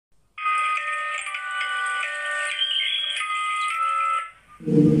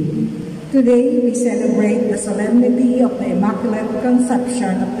Today, we celebrate the solemnity of the Immaculate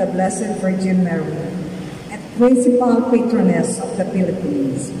Conception of the Blessed Virgin Mary, and principal patroness of the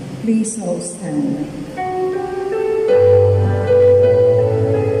Philippines. Please all stand.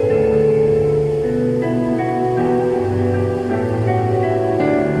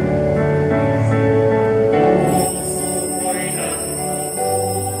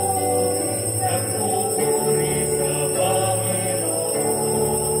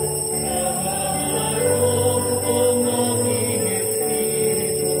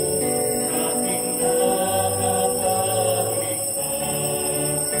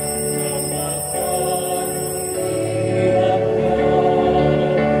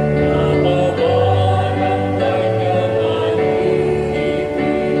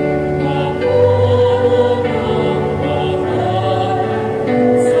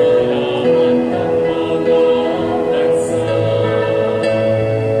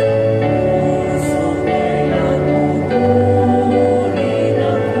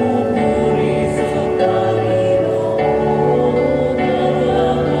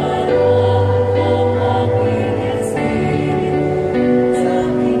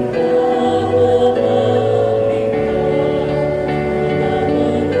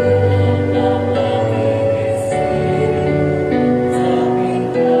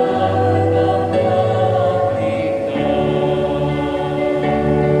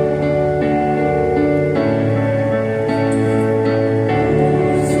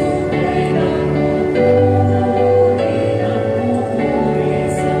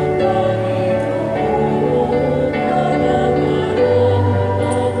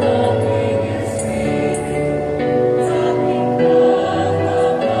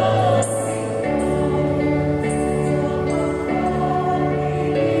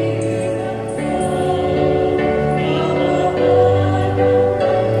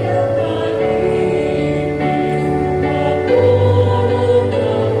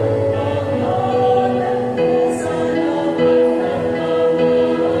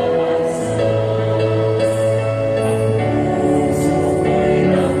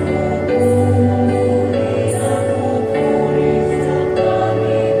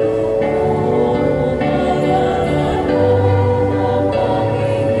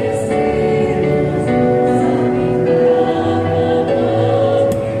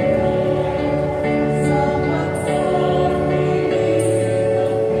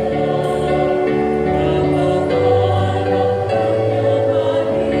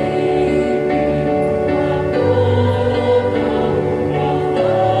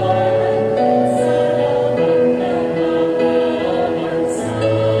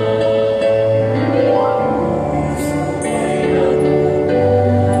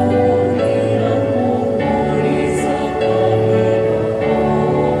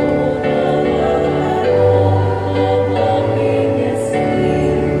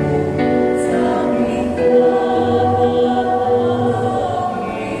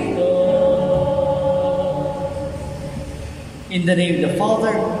 In the name of the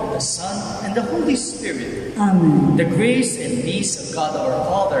Father, the Son, and the Holy Spirit. Amen. The grace and peace of God our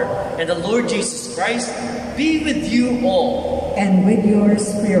Father and the Lord Jesus Christ be with you all. And with your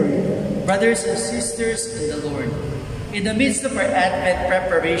spirit. Brothers and sisters in the Lord, in the midst of our Advent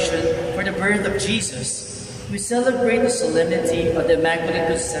preparation for the birth of Jesus, we celebrate the solemnity of the Immaculate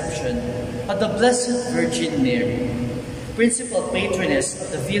Conception of the Blessed Virgin Mary, principal patroness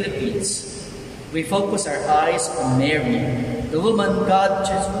of the Philippines. We focus our eyes on Mary, the woman God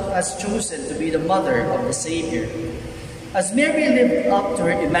has chosen to be the mother of the Savior. As Mary lived up to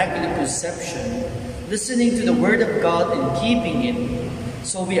her Immaculate Conception, listening to the Word of God and keeping it,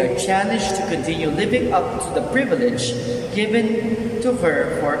 so we are challenged to continue living up to the privilege given to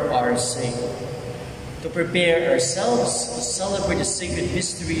her for our sake. To prepare ourselves to celebrate the sacred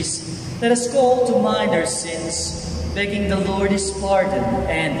mysteries, let us call to mind our sins, begging the Lord His pardon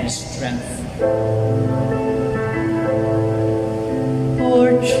and His strength.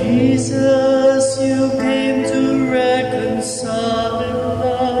 Lord Jesus, you came to reconcile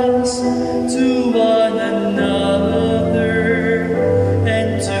us to one another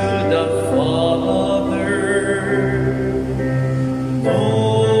and to the Father.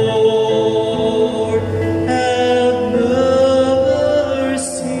 Lord, have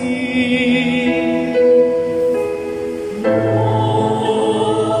mercy.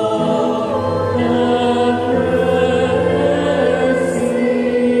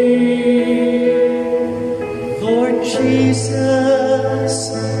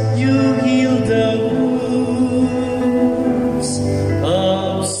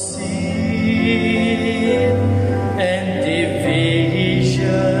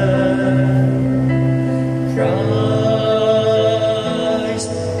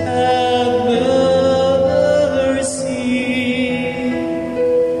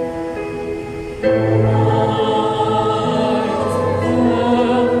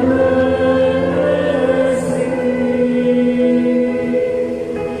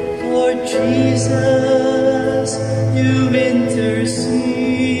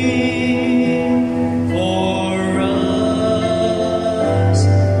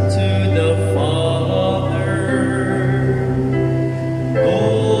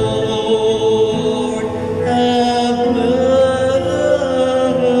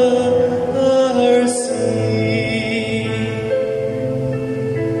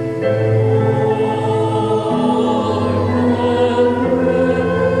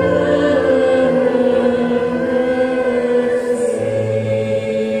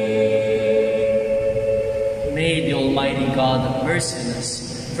 God of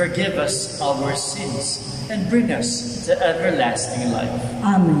merciless, forgive us our sins and bring us to everlasting life.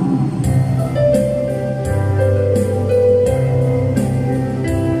 Amen.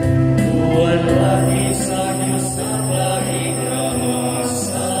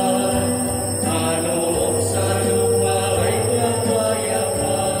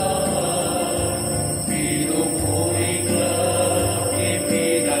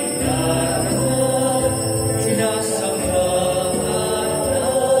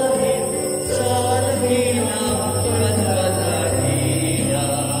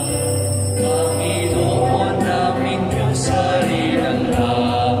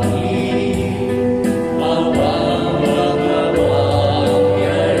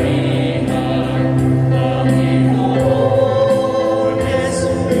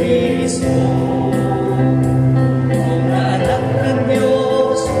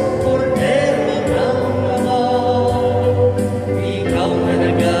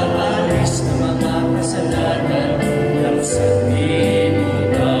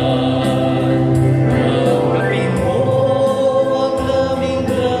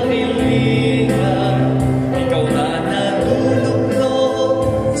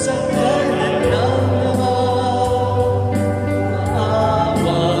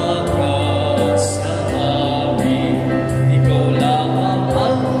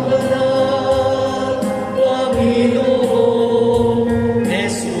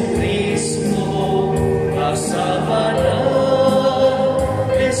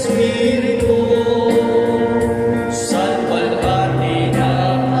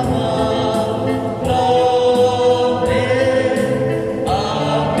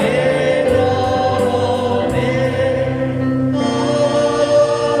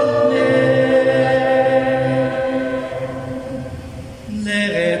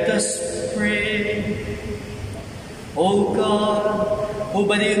 O God, who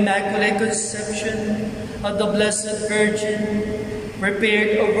by the Immaculate Conception of the Blessed Virgin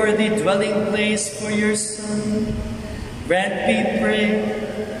prepared a worthy dwelling place for your Son, grant, we pray,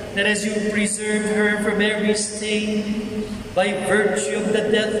 that as you preserved her from every stain by virtue of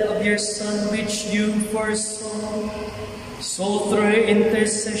the death of your Son which you foresaw, so through her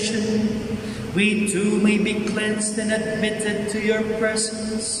intercession we too may be cleansed and admitted to your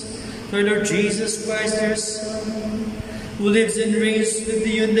presence, through Lord Jesus Christ, your Son, who lives and reigns with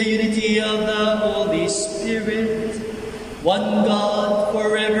you in the unity of the Holy Spirit, one God,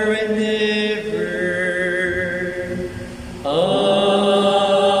 forever and ever. Amen.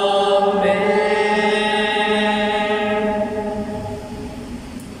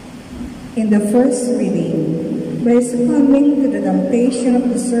 In the first reading, by succumbing to the temptation of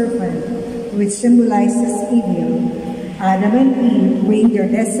the serpent, which symbolizes evil, Adam and Eve bring their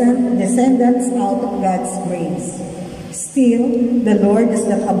descendants out of God's grace. Still, the Lord does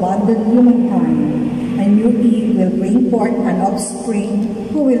not abandon humankind. A new Eve will bring forth an offspring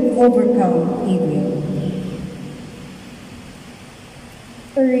who will overcome evil.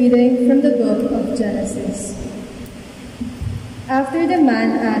 A reading from the book of Genesis. After the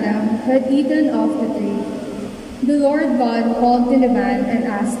man Adam had eaten of the tree, the Lord God called to the man and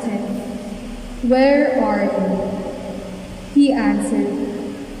asked him, "Where are you?" He answered,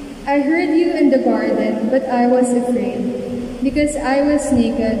 "I heard you in the garden, but I was afraid, because I was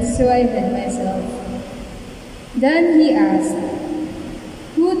naked, so I hid myself." Then he asked,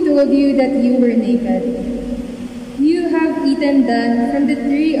 "Who told you that you were naked? You have eaten then from the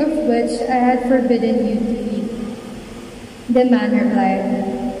tree of which I had forbidden you to eat." The man replied,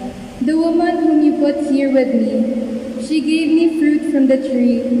 "The woman whom you put here with me, she gave me fruit from the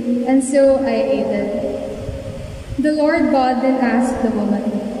tree, and so I ate it." The Lord God then asked the woman,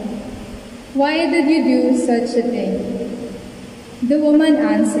 "Why did you do such a thing?" The woman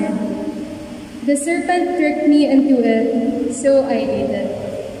answered, "The serpent tricked me into it, so I ate it."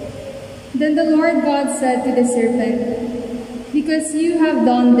 Then the Lord God said to the serpent, "Because you have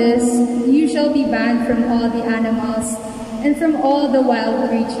done this, you shall be banned from all the animals and from all the wild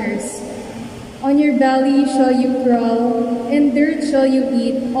creatures. On your belly shall you crawl, and dirt shall you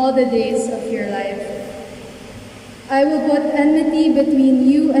eat all the days of your life. I will put enmity between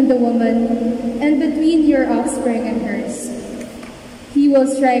you and the woman, and between your offspring and hers. He will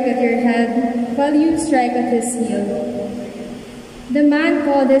strike at your head, while you strike at his heel." The man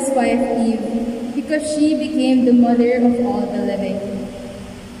called his wife Eve, because she became the mother of all the living.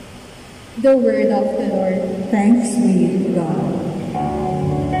 The word of the Lord. Thanks be to God.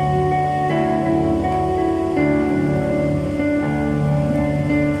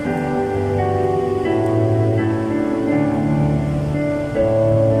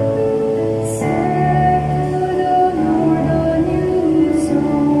 Sing to the Lord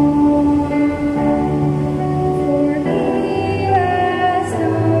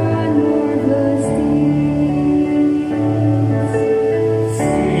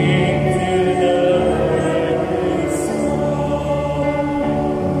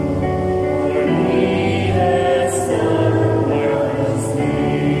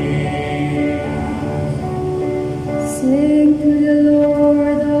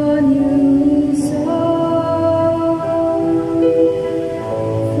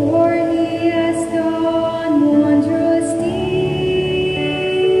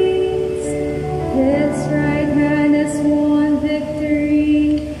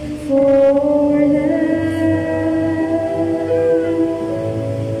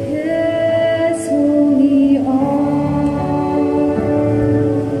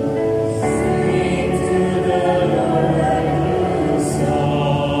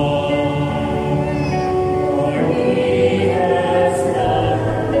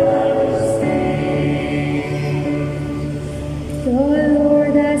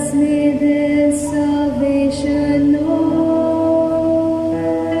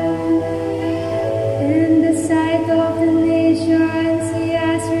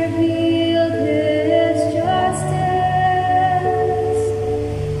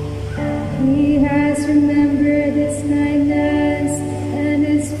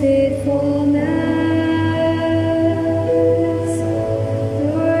joyful mass,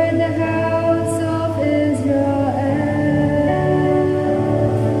 Lord, the house of Israel.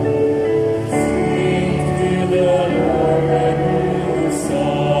 Sing to the Lord a new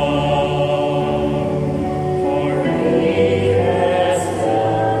song, for He has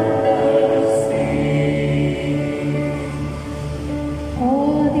done us things.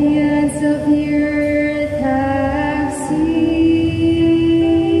 All the ends of the earth have seen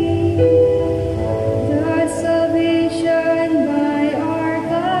the salvation by our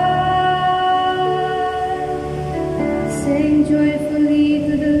God. Sing joyfully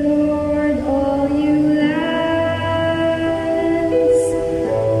to the Lord, all you lands.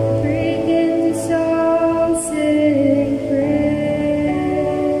 Break into song, sing praise.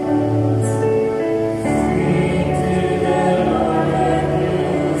 Sing to the Lord a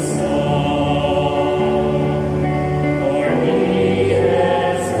new song, for He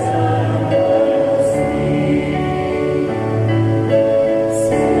has done us things.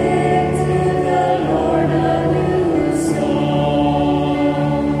 Sing to the Lord a new song,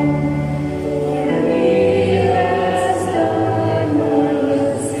 for He has done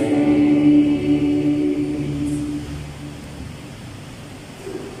us things.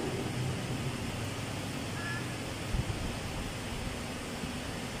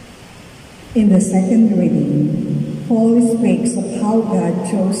 In the second reading, Paul speaks of how God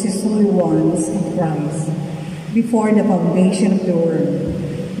chose his holy ones in Christ before the foundation of the world.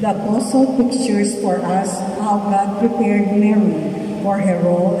 The apostle pictures for us how God prepared Mary for her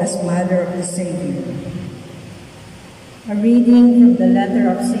role as mother of the Savior. A reading from the letter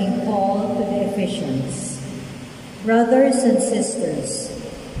of St. Paul to the Ephesians. Brothers and sisters,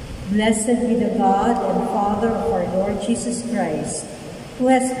 blessed be the God and Father of our Lord Jesus Christ, who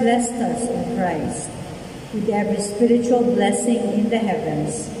has blessed us in Christ with every spiritual blessing in the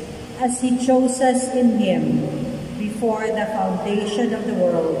heavens, as He chose us in Him before the foundation of the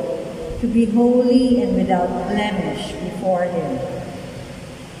world to be holy and without blemish before Him.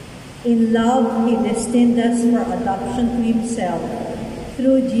 In love, He destined us for adoption to Himself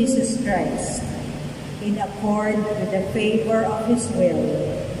through Jesus Christ, in accord with the favor of His will,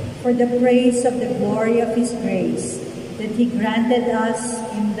 for the praise of the glory of His grace that He granted us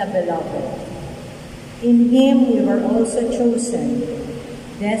in the Beloved. In Him we were also chosen,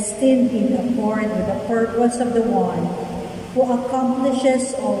 destined in accord with the purpose of the One who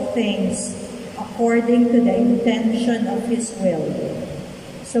accomplishes all things according to the intention of His will,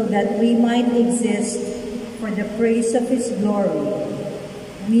 so that we might exist for the praise of His glory,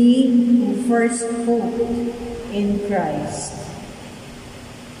 we who first hoped in Christ.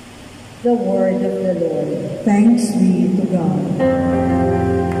 The word of the Lord. Thanks be to God.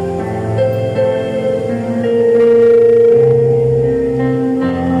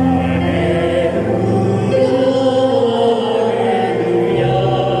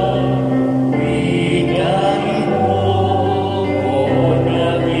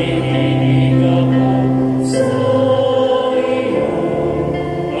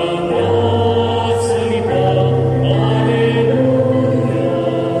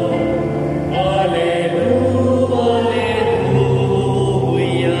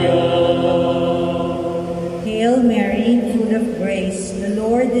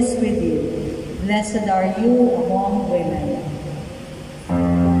 Blessed are you among women.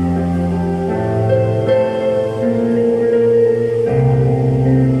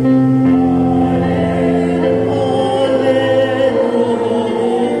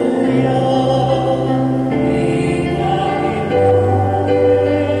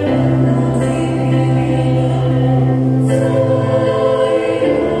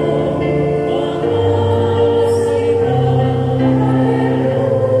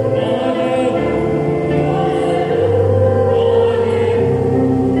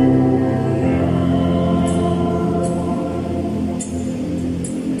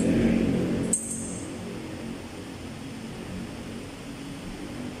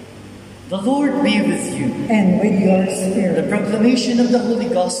 The Lord be with you. And with your The spirit. proclamation of the Holy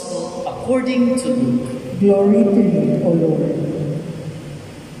Gospel according to Luke. Glory to you, O Lord.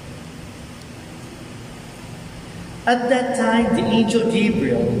 At that time, the angel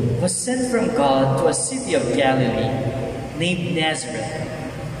Gabriel was sent from God to a city of Galilee named Nazareth,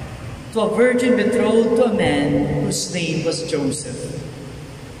 to a virgin betrothed to a man whose name was Joseph,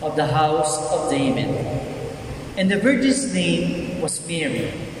 of the house of David. And the virgin's name was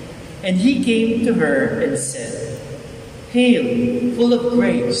Mary. And he came to her and said, "Hail, full of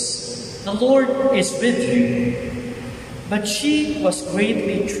grace, the Lord is with you." But she was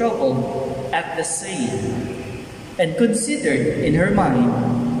greatly troubled at the saying, and considered in her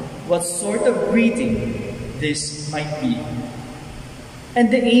mind what sort of greeting this might be.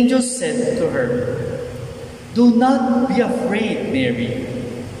 And the angel said to her, "Do not be afraid, Mary,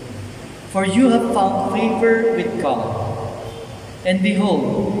 for you have found favor with God. And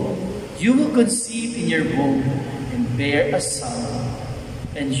behold, you will conceive in your womb and bear a son,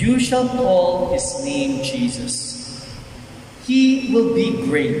 and you shall call his name Jesus. He will be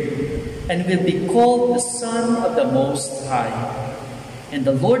great and will be called the Son of the Most High. And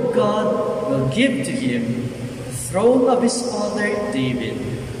the Lord God will give to him the throne of his father David,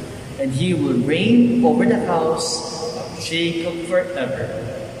 and he will reign over the house of Jacob forever,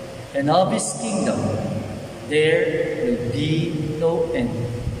 and of his kingdom there will be no end."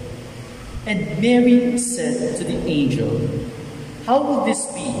 And Mary said to the angel, "How will this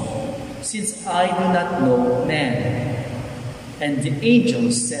be, since I do not know man?" And the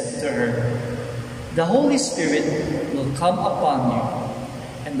angel said to her, "The Holy Spirit will come upon you,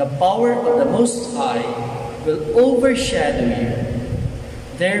 and the power of the Most High will overshadow you.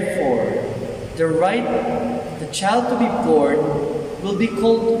 Therefore, the child to be born will be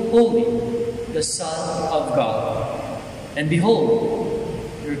called Holy, the Son of God. And behold,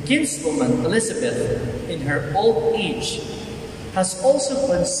 your kinswoman Elizabeth, in her old age, has also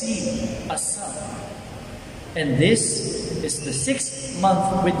conceived a son. And this is the 6th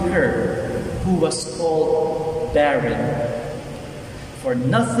month with her who was called barren. For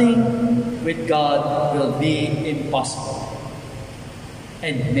nothing with God will be impossible."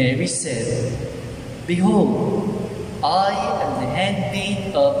 And Mary said, "Behold, I am the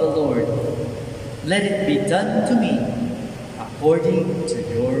handmaid of the Lord. Let it be done to me according to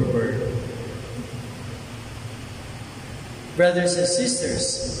your word." Brothers and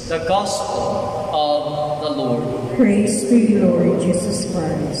sisters, the Gospel of the Lord. Praise to you, Lord Jesus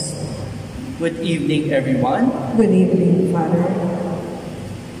Christ. Good evening, everyone. Good evening, Father.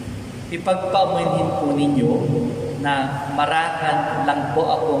 Ipagpamanhin po ninyo na marahan lang po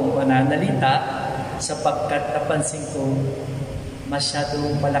akong mananalita sapagkat napansin ko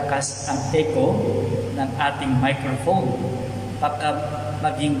masyadong malakas ang echo ng ating microphone. Baka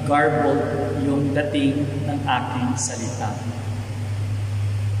maging garbled yung dating ng aking salita.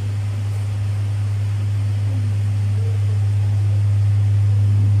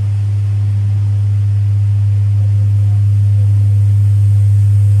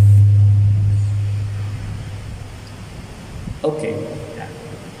 Okay.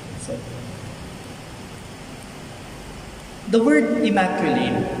 So, the word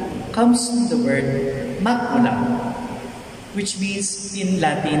Immaculate comes from the word macula, which means in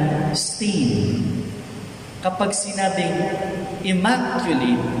Latin, stain. Kapag sinabing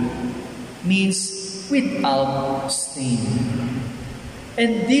Immaculate, means without stain.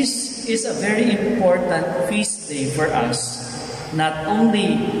 And this is a very important feast day for us, not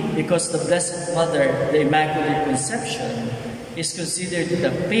only because the Blessed Mother, the Immaculate Conception, is considered the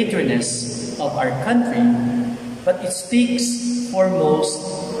patroness of our country, but it speaks foremost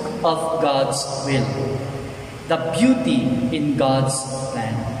of God's will, the beauty in God's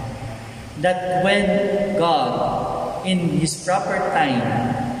plan. That when God, in His proper time,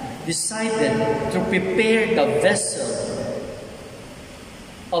 decided to prepare the vessel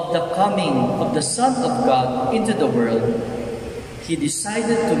of the coming of the Son of God into the world, He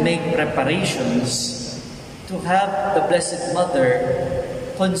decided to make preparations to have the Blessed Mother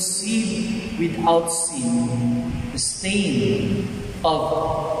conceive without sin the stain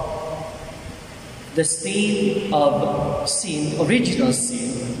of sin, original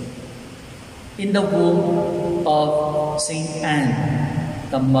sin, in the womb of Saint Anne,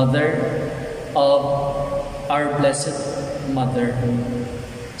 the mother of our Blessed Mother.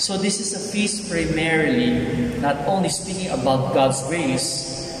 So this is a feast primarily not only speaking about God's grace,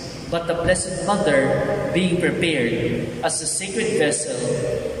 but the Blessed Mother being prepared as a sacred vessel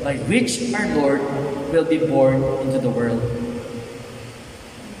by which our Lord will be born into the world.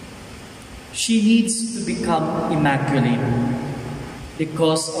 She needs to become immaculate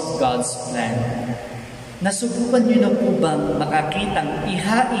because of God's plan. Nasubukan niyo na po bang makakitang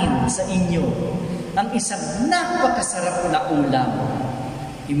ihain sa inyo ang isang napakasarap na ulam?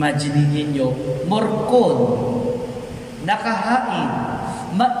 Imagine niyo, morcon, nakahain,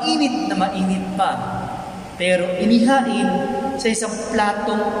 mainit na mainit pa, pero inihain sa isang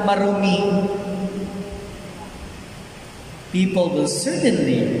platong marumi. People will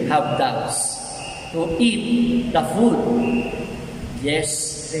certainly have doubts to eat the food.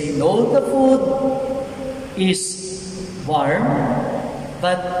 Yes, they know the food is warm,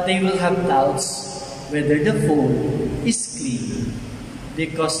 but they will have doubts whether the food is clean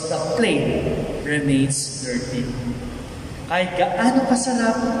because the plate remains dirty. Kahit gaano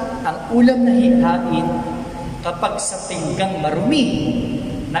kasarap ang ulam na hihain, kapag sa pinggang marumi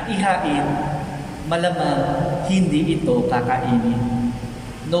na ihain, malamang hindi ito kakainin.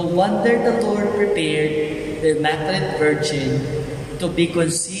 No wonder the Lord prepared the Immaculate Virgin to be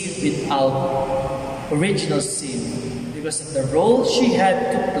conceived without original sin, because of the role she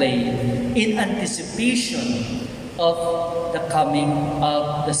had to play in anticipation of the coming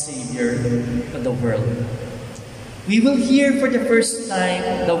of the Savior of the world. We will hear for the first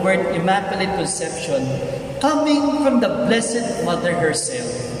time the word Immaculate Conception coming from the Blessed Mother herself.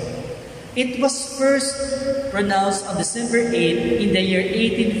 It was first pronounced on December 8 in the year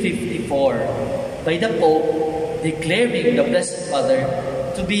 1854 by the Pope, declaring the Blessed Mother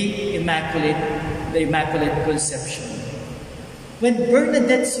to be Immaculate, the Immaculate Conception. When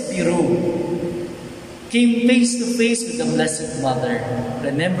Bernadette Soubirous came face to face with the Blessed Mother,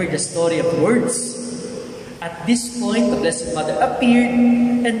 remember the story of words. At this point, the Blessed Mother appeared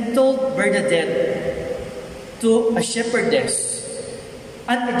and told Bernadette, to a shepherdess,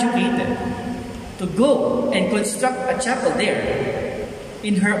 uneducated, to go and construct a chapel there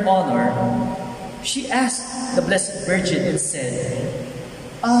in her honor. She asked the Blessed Virgin and said,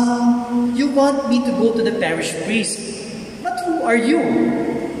 you want me to go to the parish priest, but who are you?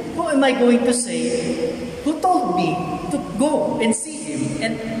 Who am I going to say? Who told me to go and see him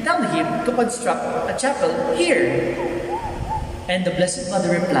and tell him to construct a chapel here? And the Blessed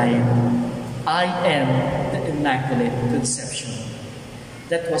Mother replied, I am the Immaculate Conception.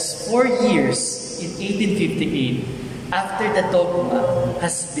 That was 4 years in 1858 after the dogma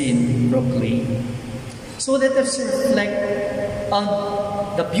has been proclaimed. So let us reflect on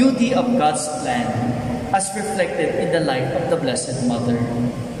the beauty of God's plan as reflected in the life of the Blessed Mother.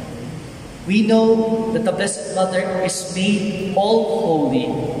 We know that the Blessed Mother is made all holy,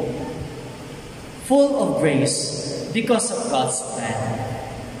 full of grace because of God's plan.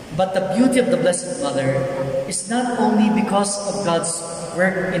 But the beauty of the Blessed Mother is not only because of God's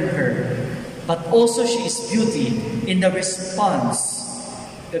work in her, but also she is beauty in the response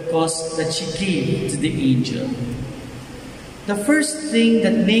because that she gave to the angel. The first thing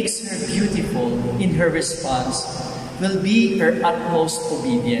that makes her beautiful in her response will be her utmost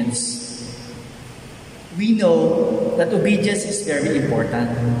obedience. We know that obedience is very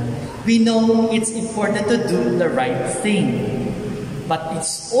important. We know it's important to do the right thing. But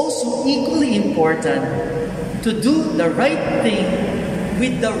it's also equally important to do the right thing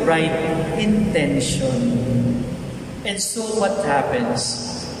with the right intention. And so what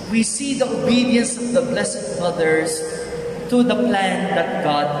happens? We see the obedience of the Blessed Mothers to the plan that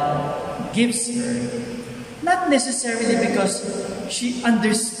God gives her. Not necessarily because she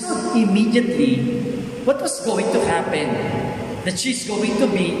understood immediately what was going to happen, that she's going to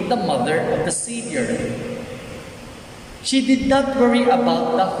be the mother of the Savior. She did not worry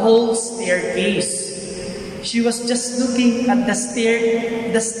about the whole staircase. She was just looking at the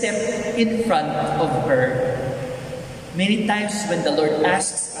step in front of her. Many times when the Lord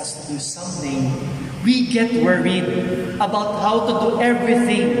asks us to do something, we get worried about how to do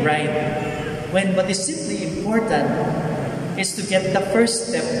everything right, when what is simply important is to get the first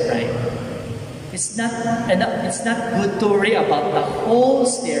step right. It's not good to worry about the whole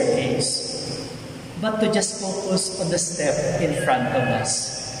staircase, but to just focus on the step in front of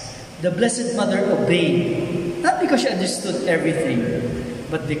us. The Blessed Mother obeyed, not because she understood everything,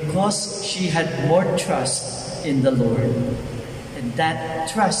 but because she had more trust in the Lord. And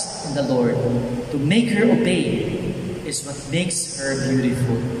that trust in the Lord to make her obey is what makes her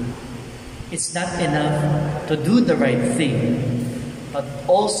beautiful. It's not enough to do the right thing, but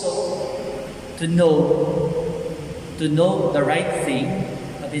also to know the right thing.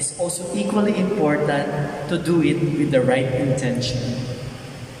 But it's also equally important to do it with the right intention.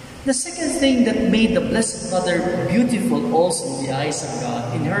 The second thing that made the Blessed Mother beautiful also in the eyes of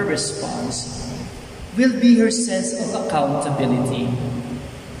God in her response will be her sense of accountability.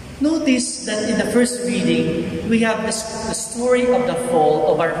 Notice that in the first reading, we have the story of the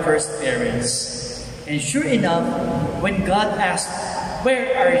fall of our first parents. And sure enough, when God asked, "Where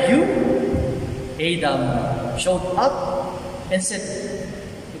are you?" Adam showed up and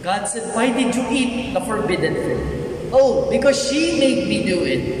God said, "Why did you eat the forbidden fruit?" "Oh, because she made me do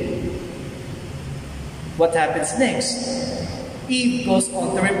it." What happens next? Eve goes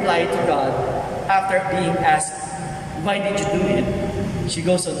on to reply to God after being asked, "Why did you do it?" She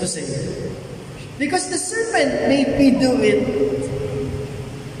goes on to say, "Because the serpent made me do it."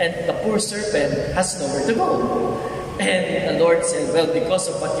 And the poor serpent has nowhere to go. And the Lord said, "Well, because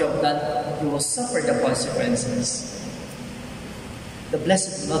of what you have done, you will suffer the consequences." The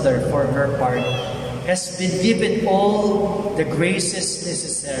Blessed Mother, for her part, has been given all the graces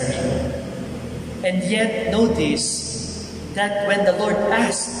necessary. And yet notice that when the Lord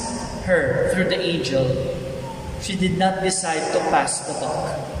asked her through the angel, she did not decide to pass the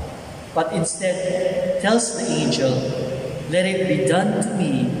talk, but instead tells the angel, "Let it be done to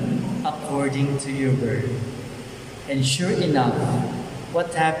me according to your word." And sure enough,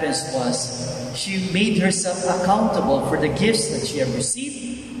 what happens was she made herself accountable for the gifts that she had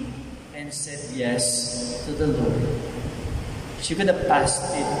received and said yes to the Lord. She could have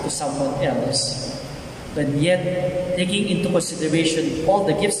passed it to someone else, but yet, taking into consideration all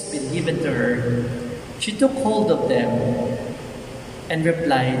the gifts been given to her, she took hold of them and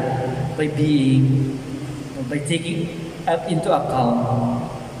replied by taking into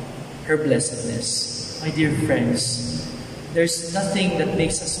account her blessedness. My dear friends, there's nothing that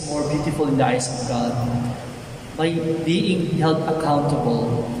makes us more beautiful in the eyes of God by being held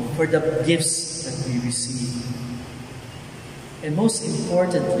accountable for the gifts that we receive. And most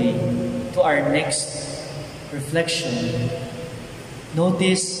importantly, to our next reflection,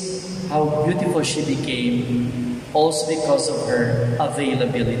 notice how beautiful she became also because of her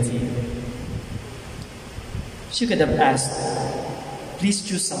availability. She could have asked, "Please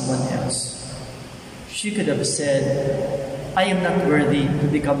choose someone else." She could have said, "I am not worthy to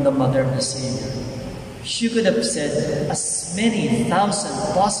become the mother of the Savior." She could have said as many thousand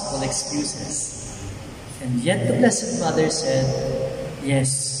possible excuses. And yet the Blessed Mother said,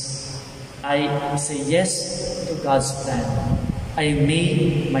 "Yes, I say yes to God's plan. I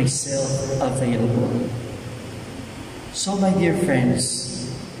made myself available." So my dear friends,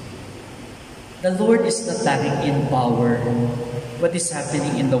 the Lord is not lacking in power what is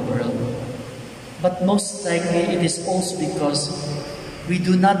happening in the world. But most likely it is also because we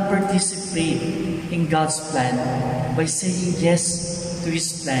do not participate in God's plan by saying yes to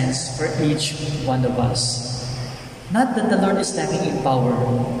His plans for each one of us. Not that the Lord is lacking in power,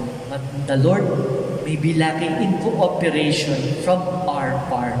 but the Lord may be lacking in cooperation from our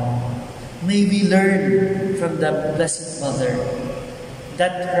part. May we learn from the Blessed Mother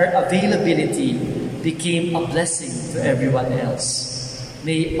that her availability became a blessing to everyone else.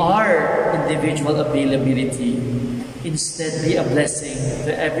 May our individual availability instead be a blessing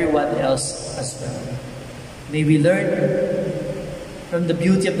to everyone else as well. May we learn from the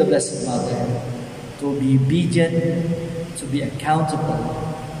beauty of the Blessed Mother to be obedient, to be accountable,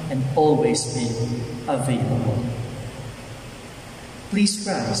 and always be available. Please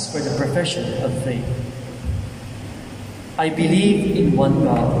rise for the profession of faith. I believe in one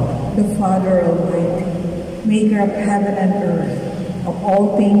God, the Father Almighty, maker of heaven and earth, of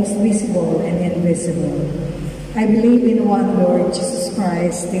all things visible and invisible. I believe in one Lord Jesus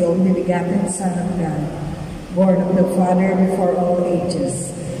Christ, the only begotten Son of God, born of the Father before all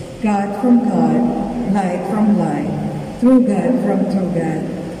ages, God from God, light from light, true God from true God,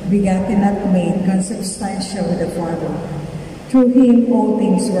 begotten not made, consubstantial with the Father. Through Him all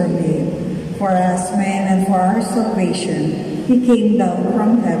things were made. For us men and for our salvation, He came down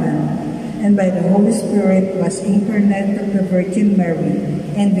from heaven, and by the Holy Spirit was incarnate of the Virgin Mary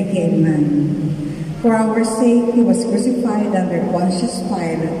and became man. For our sake He was crucified under Pontius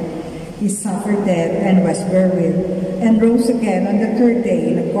Pilate. He suffered death and was buried, and rose again on the third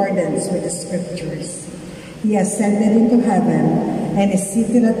day in accordance with the Scriptures. He ascended into heaven and is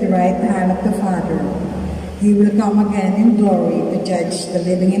seated at the right hand of the Father. He will come again in glory to judge the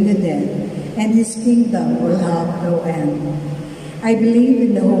living and the dead, and His kingdom will have no end. I believe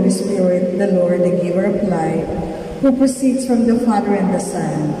in the Holy Spirit, the Lord, the giver of life, who proceeds from the Father and the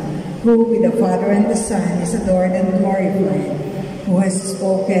Son, who with the Father and the Son is adored and glorified, who has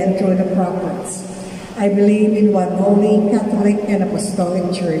spoken through the prophets. I believe in one holy, Catholic, and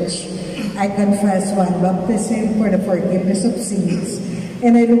Apostolic Church. I confess one baptism for the forgiveness of sins,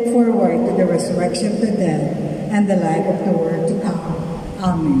 and I look forward to the resurrection of the dead and the life of the world to come.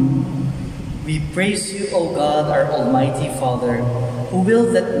 Amen. We praise you, O God, our Almighty Father, who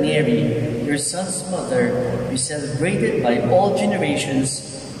willed that Mary, your Son's mother, be celebrated by all generations.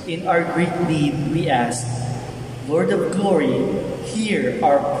 In our great need, we ask, Lord of glory, hear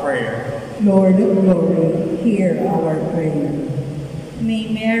our prayer. Lord of glory, hear our prayer.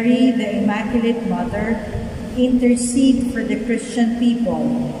 May Mary, the Immaculate Mother, intercede for the Christian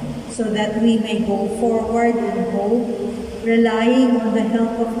people so that we may go forward in hope, relying on the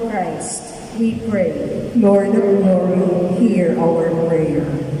help of Christ. We pray. Lord of glory, hear our prayer.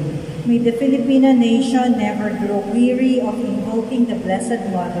 May the Filipino nation never grow weary of invoking the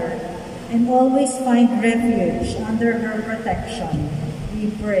Blessed Mother and always find refuge under her protection. We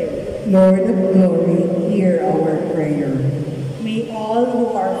pray. Lord of glory, hear our prayer. May all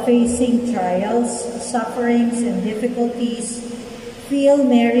who are facing trials, sufferings, and difficulties feel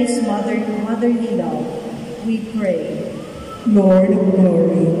Mary's motherly love. We pray. Lord of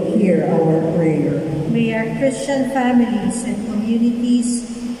glory, hear our prayer. May our Christian families and communities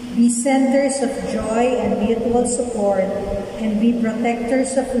be centers of joy and mutual support, and be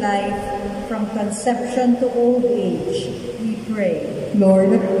protectors of life from conception to old age. We pray.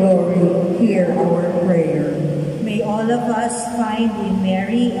 Lord of glory, hear our prayer. May all of us find in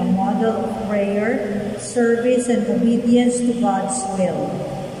Mary a model of prayer, service, and obedience to God's will.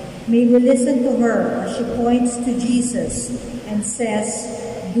 May we listen to her as she points to Jesus and says,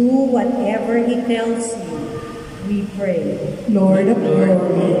 "Do whatever he tells you." We pray. Lord of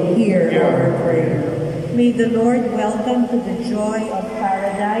glory, hear our prayer. May the Lord welcome to the joy of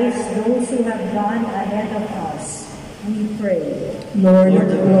paradise those who have gone ahead of us. We pray. Lord of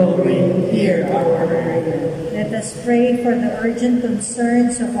glory, hear our prayer. Let us pray for the urgent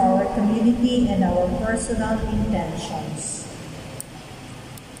concerns of our community and our personal intentions.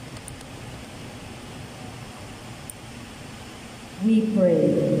 We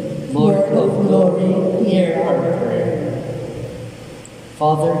pray. Lord of glory, hear our prayer.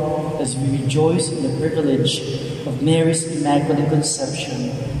 Father, as we rejoice in the privilege of Mary's Immaculate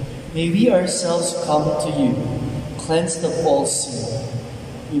Conception, may we ourselves come to you, cleansed of all sin.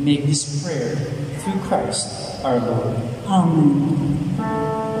 We make this prayer through Christ our Lord. Amen.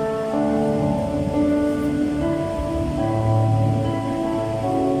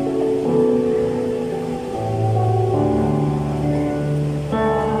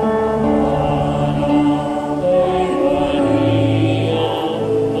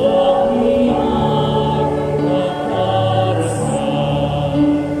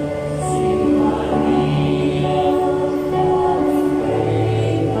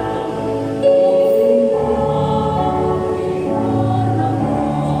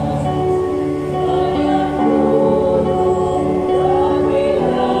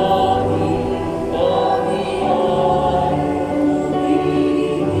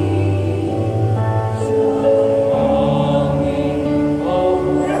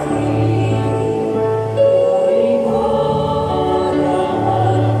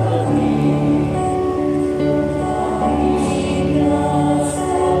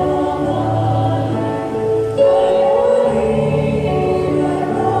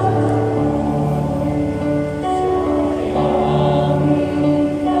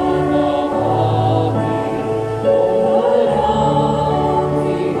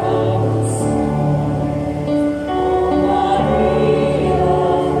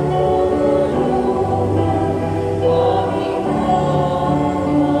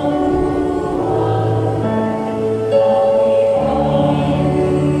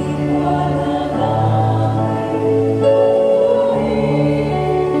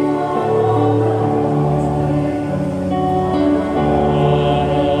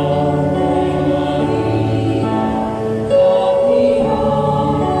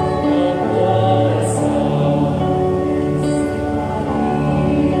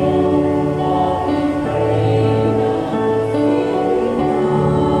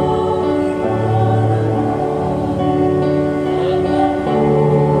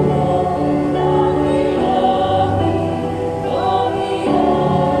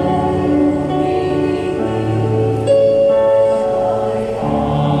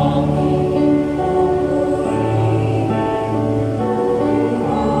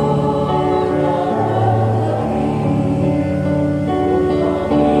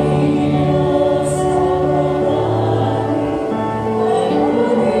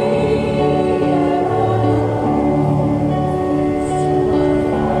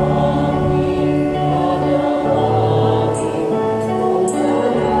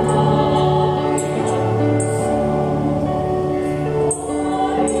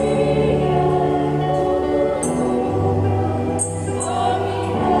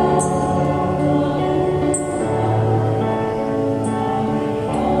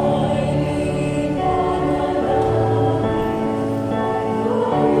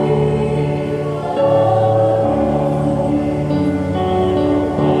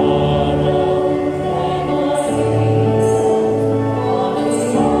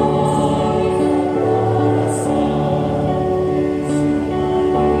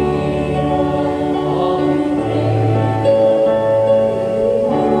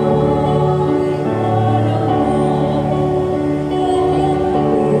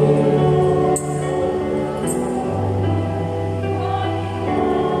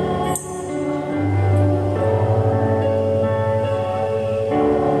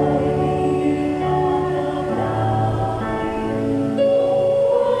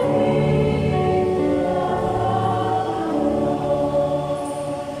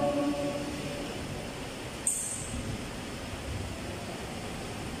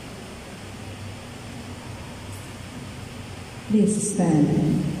 Please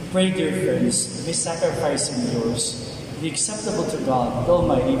stand. Pray, dear friends, that this sacrifice of yours be acceptable to God, the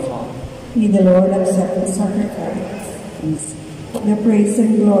Almighty Father. May the Lord accept the sacrifice, the praise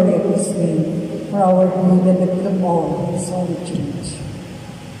and glory of His name, for our good and the good of all His holy church.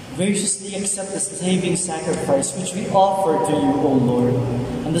 Graciously accept the saving sacrifice which we offer to you, O Lord,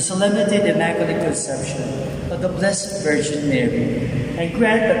 on the solemnity of the Immaculate Conception of the Blessed Virgin Mary, and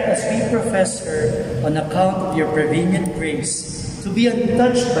grant that as we profess her on account of your prevenient grace, to be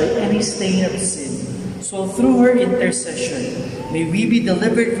untouched by any stain of sin, so through her intercession may we be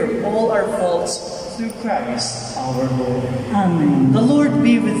delivered from all our faults through Christ our Lord. Amen. The Lord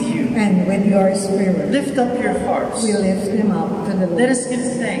be with you. And with your spirit, Lift up your hearts. we lift them up to the Lord. Let us give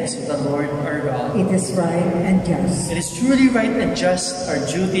thanks to the Lord our God. It is right and just. It is truly right and just, our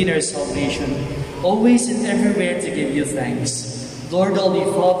duty and our salvation, always and everywhere to give you thanks, Lord, Holy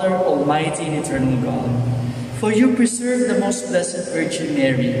Father, Almighty and Eternal God. For you preserve the most blessed Virgin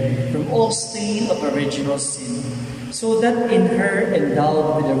Mary from all stain of original sin, so that in her,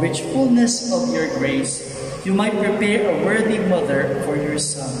 endowed with the rich fullness of your grace, you might prepare a worthy mother for your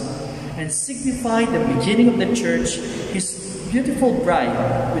Son, and signify the beginning of the Church, His beautiful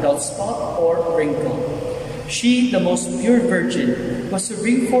bride, without spot or wrinkle. She, the most pure Virgin, was to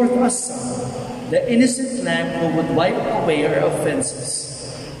bring forth a Son, the innocent Lamb who would wipe away our offenses.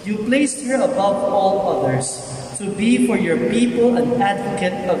 You placed her above all others, to be for your people an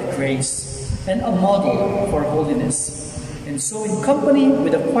advocate of grace and a model for holiness. And so in company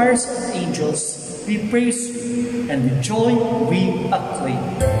with the choirs of angels, we praise you, and with joy we acclaim.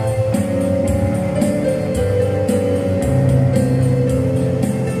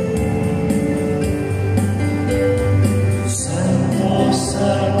 Santo,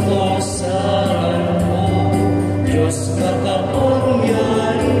 Santo, Santo, Diyos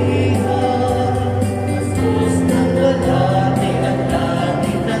makapangyarihan, Diyos ng lalaki at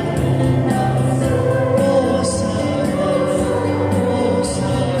langit at lupa. Hosanna,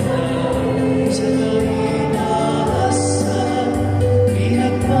 Hosanna, sa kaitaasan,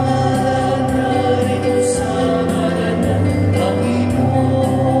 pinagpala na rin sa ngalan ng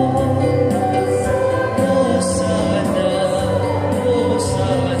Panginoon. Hosanna,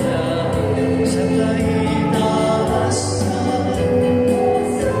 Hosanna, sa kaitaasan.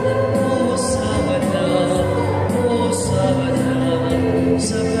 Hosanna, Hosanna,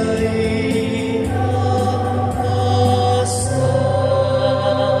 sa kaitaasan.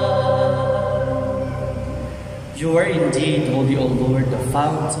 You are indeed holy, O Lord, the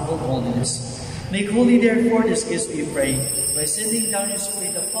fount of all holiness. Make holy, therefore, this gifts, we pray, by sending down your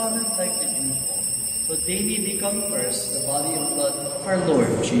Spirit upon them like the dewfall, so they may become first the body and blood of our Lord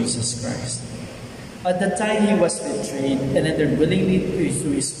Jesus Christ. At the time he was betrayed and entered willingly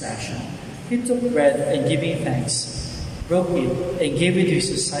through his passion, he took bread and giving thanks, broke it and gave it to his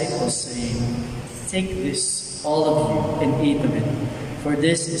disciples, saying, "Take this, all of you, and eat of it, for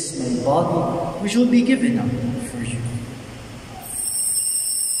this is my body, which will be given up for you."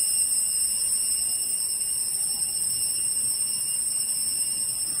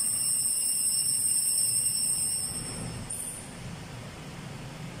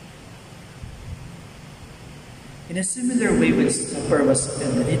 In a similar way, when supper was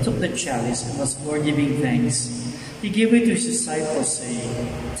ended, he took the chalice and was Lord giving thanks. He gave it to his disciples, saying,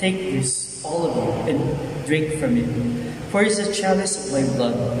 "Take this, all of you, and drink from it. For it is the chalice of my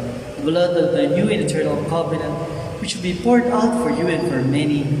blood, the blood of the new and eternal covenant, which will be poured out for you and for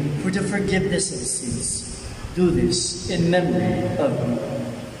many for the forgiveness of sins. Do this in memory of me."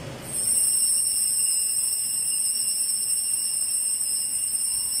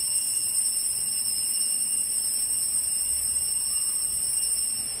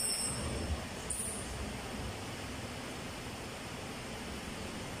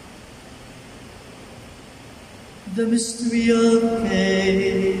 The mystery of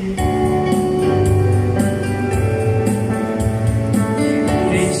faith.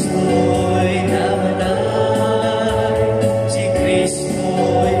 Kristo'y namatay, si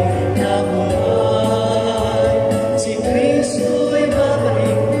Kristo'y nabuhay, si Kristo'y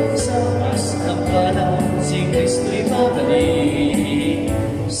babalik sa wakas ng panahon, si Kristo'y babalik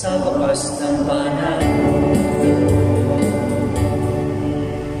sa wakas ng panahon.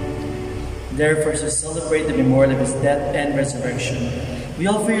 Therefore, to celebrate the memorial of his death and resurrection, we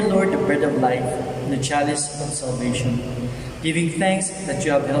offer you, Lord, the bread of life and the chalice of salvation, giving thanks that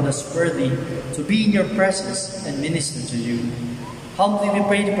you have held us worthy to be in your presence and minister to you. Humbly we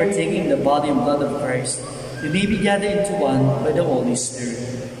pray to partake in the body and blood of Christ, we may be gathered into one by the Holy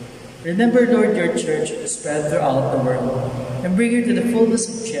Spirit. Remember, Lord, your church spread throughout the world, and bring her to the fullness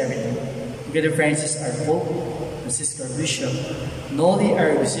of charity. Together, Francis, our Pope, the Francisco, our Bishop, Noli,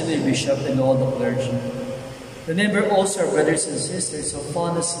 our Auxiliary Bishop, and all the clergy. Remember also our brothers and sisters who have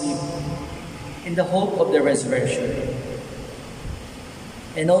fallen asleep in the hope of the resurrection,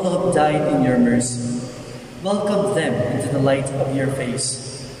 and all who have died in your mercy. Welcome them into the light of your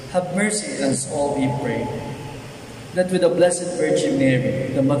face. Have mercy on us all, we pray, that with the Blessed Virgin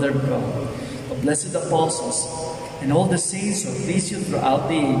Mary, the Mother of God, the blessed apostles, and all the saints who have pleased you throughout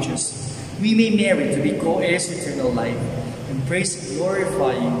the ages, we may merit to be co-heirs of eternal life, and praise and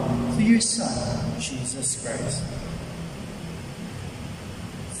glorify you through your Son, Jesus Christ.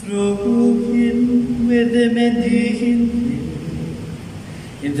 Through him, with him, and in him,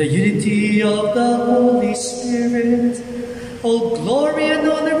 in the unity of the Holy Spirit, all glory and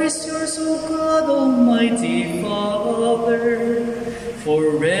honor is yours, O God, Almighty Father,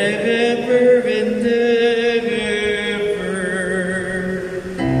 forever and ever.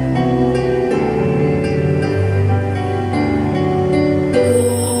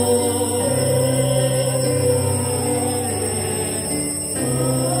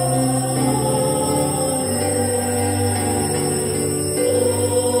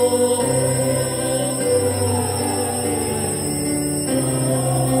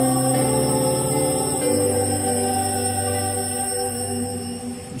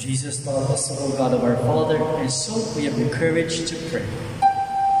 Jesus taught us, O God of our Father, and so we have the courage to pray.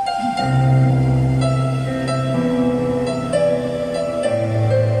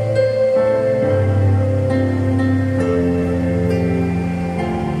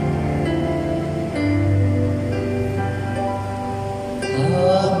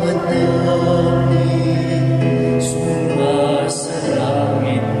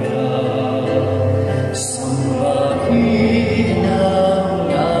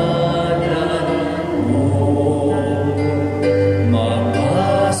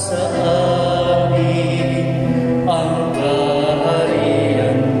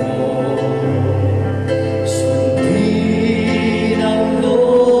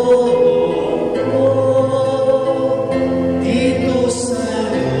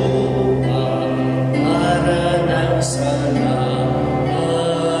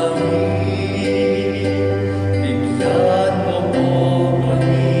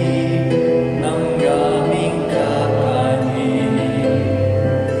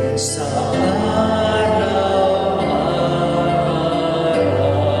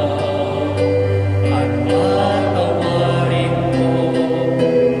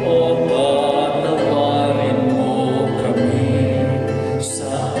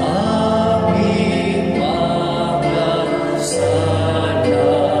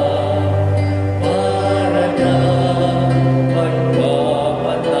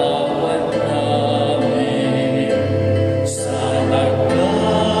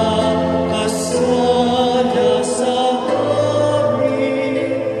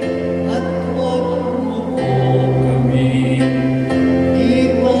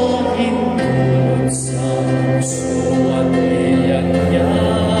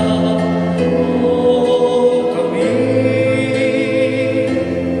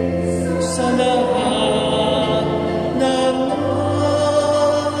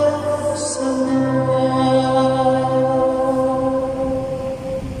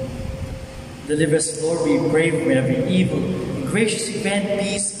 Deliver us, Lord, we pray, from every evil, and graciously grant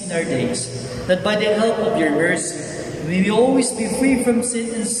peace in our days, that by the help of your mercy, we may always be free from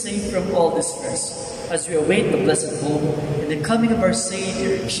sin and safe from all distress, as we await the blessed hope and the coming of our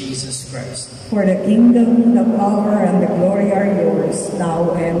Savior, Jesus Christ. For the kingdom, the power, and the glory are yours,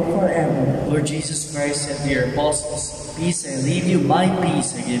 now and forever. Lord Jesus Christ said to your apostles, peace I leave you, my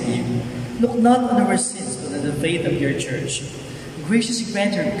peace I give you. Look not on our sins, but on the faith of your church. Graciously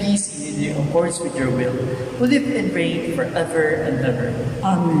grant your peace in accordance with your will, who live and reign forever and ever.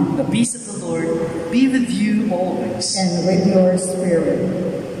 Amen. The peace of the Lord be with you always. And with your spirit.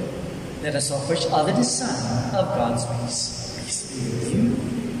 Let us offer each other the sign of God's peace. Peace be with you.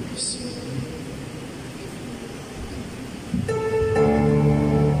 Peace be with you.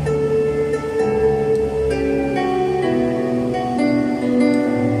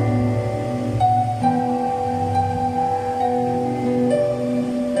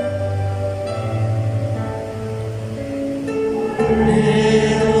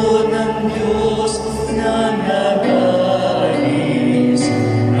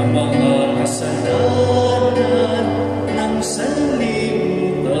 Kasalanan ng sanlibutan.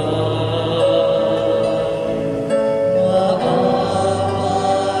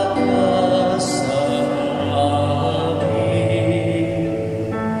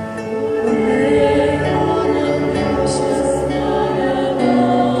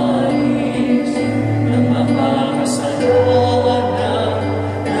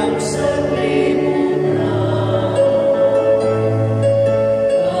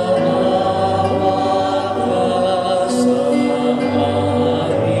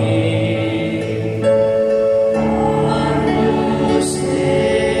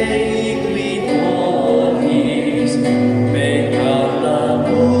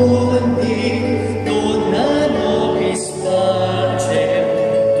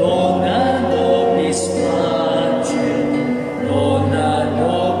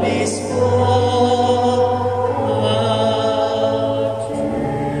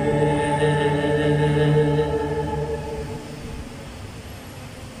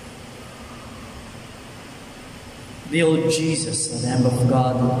 Behold Jesus, the Lamb of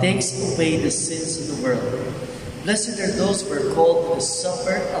God, who takes away the sins of the world. Blessed are those who are called to the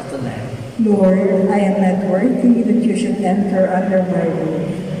supper of the Lamb. Lord, I am not worthy that you should enter under my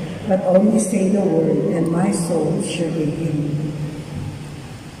roof, but only say the word, and my soul shall be healed.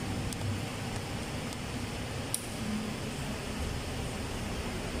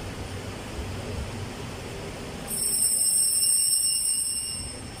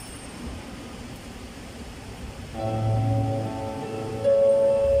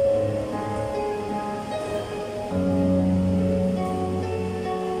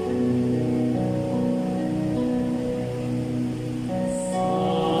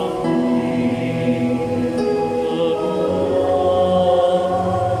 Softly, the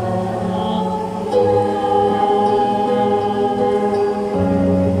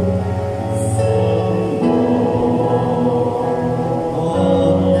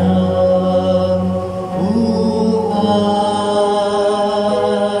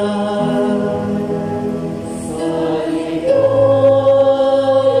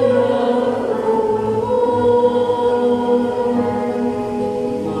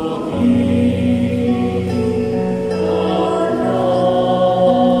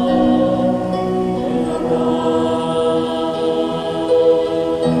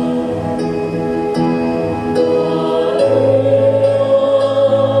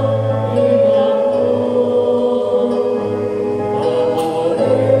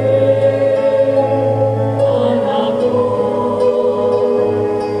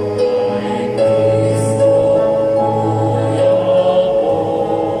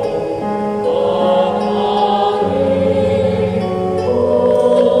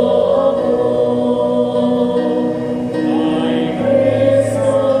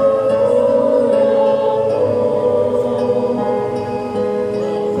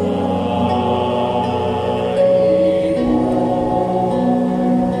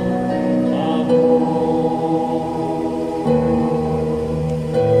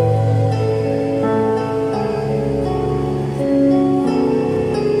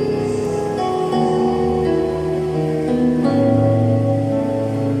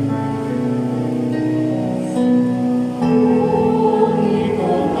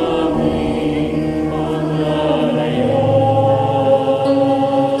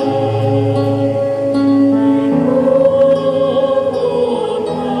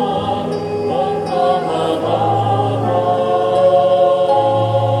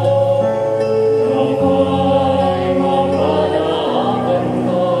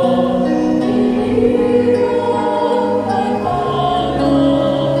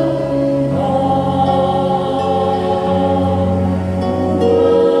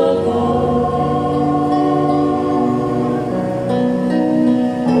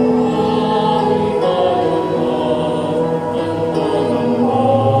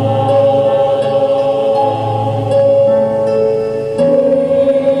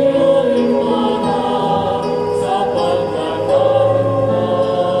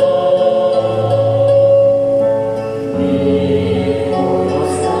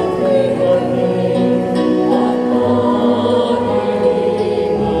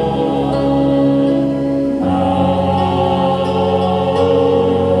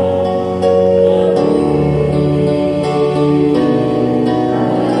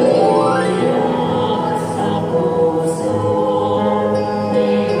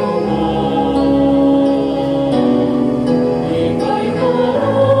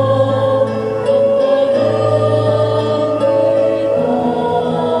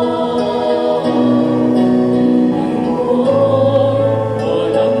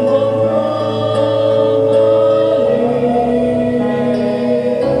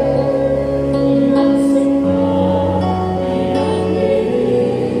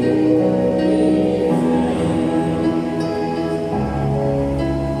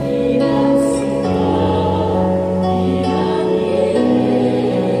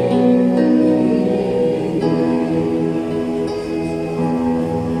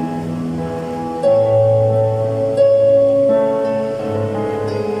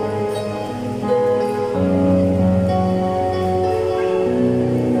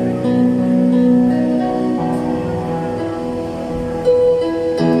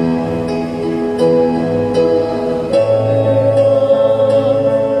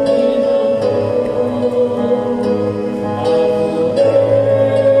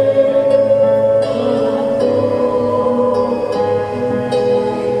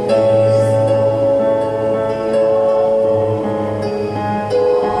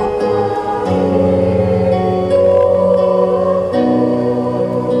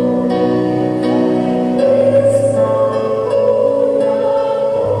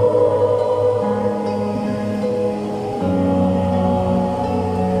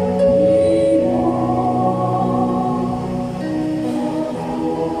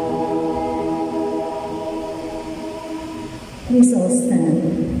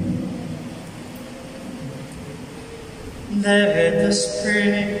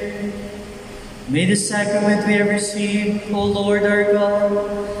pray. May the sacrament we have received, O Lord our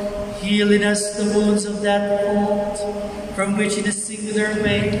God, heal in us the wounds of that fault, from which in a singular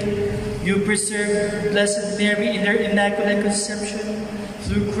way you preserve Blessed Mary in her Immaculate Conception,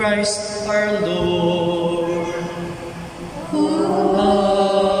 through Christ our Lord. Amen.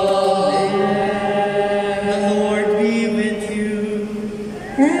 The Lord be with you.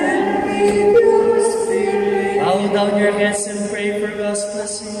 And with your spirit. Bow down your heads and pray for God's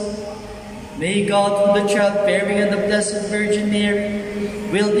blessing. May God, through the childbearing and the Blessed Virgin Mary,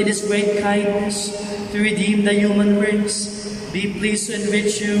 will in His great kindness to redeem the human race, be pleased to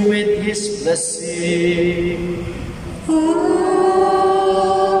enrich you with His blessing. Amen.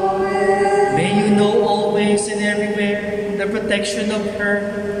 May you know always and everywhere the protection of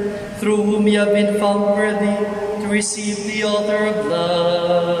her, through whom you have been found worthy to receive the author of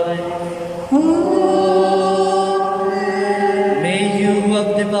life. May you who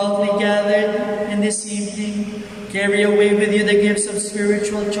have devoutly gathered in this evening carry away with you the gifts of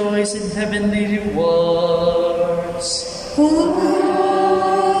spiritual joys and heavenly rewards.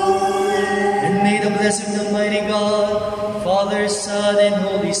 And may the blessing of Almighty God, Father, Son, and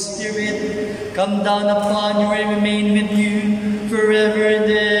Holy Spirit come down upon you and remain with you forever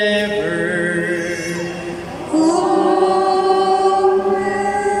and ever.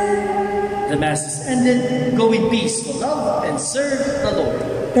 The Mass is ended. Go in peace to love and serve the Lord.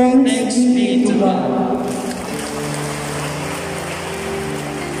 Thanks be to God.